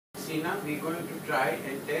Christina, we're going to try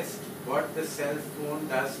and test what the cell phone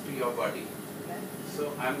does to your body. Okay.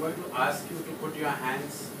 So I'm going to ask you to put your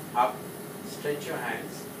hands up, stretch your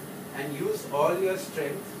hands, and use all your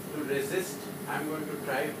strength to resist. I'm going to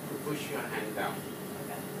try to push your hand down.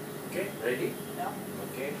 Okay. Okay, ready? Yeah.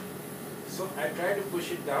 Okay. So I try to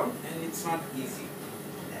push it down and it's not easy.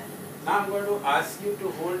 Okay. Now I'm going to ask you to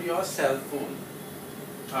hold your cell phone.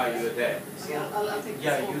 Ah, you're there. Okay, I'll take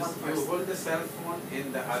Yeah, this one you first. hold the cell phone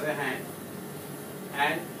in the other hand,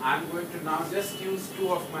 and I'm going to now just use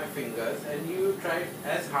two of my fingers, and you try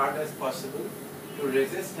as hard as possible to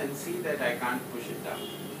resist and see that I can't push it down.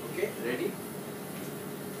 Okay, ready?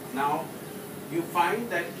 Now you find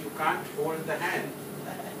that you can't hold the hand.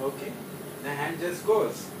 Okay, the hand just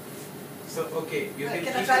goes. So okay, you can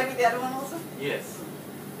I keep try it. with the other one also? Yes.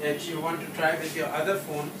 If you want to try with your other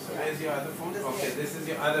phone, so Yeah. where's your other phone? This Okay, here. this is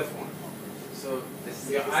your other phone. So this is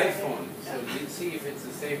See your if it's the same. iPhone. So Yeah. we'll see if it's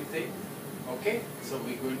the same thing. Okay, so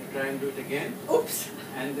we're going to try and do it again. Oops!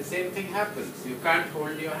 And the same thing happens. You can't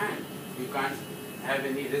hold your hand. You can't have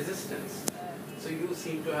any resistance. So you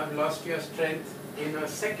seem to have lost your strength in a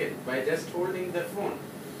second by just holding the phone.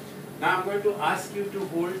 Now I'm going to ask you to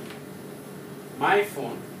hold my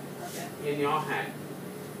phone Okay. in your hand,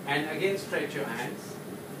 and again stretch your hands,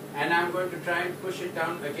 and I'm going to try and push it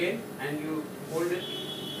down again, and you hold it,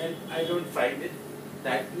 and I don't find it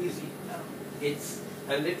that easy. No. It's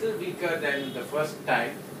a little weaker than the first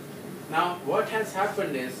time. Now what has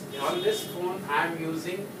happened is, on this phone I'm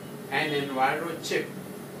using an Enviro chip.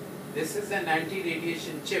 This is an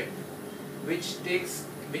anti-radiation chip which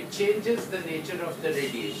changes the nature of the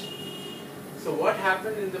radiation. So what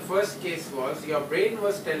happened in the first case was, your brain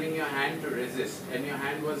was telling your hand to resist, and your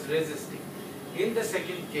hand was resisting. In the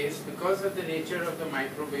second case, because of the nature of the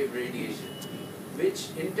microwave radiation, which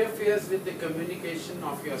interferes with the communication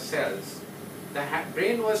of your cells, the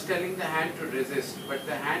brain was telling the hand to resist, but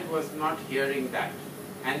the hand was not hearing that,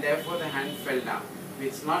 and therefore the hand fell down.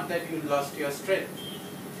 It's not that you lost your strength.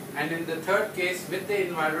 And in the third case, with the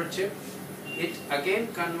Envirochip, it again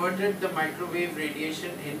converted the microwave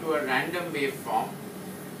radiation into a random waveform,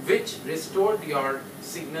 which restored your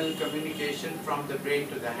signal communication from the brain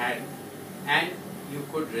to the hand, and you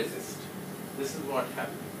could resist. This is what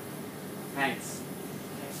happened. Thanks.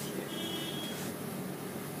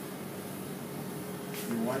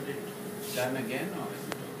 You want it done again, or is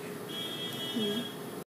it okay?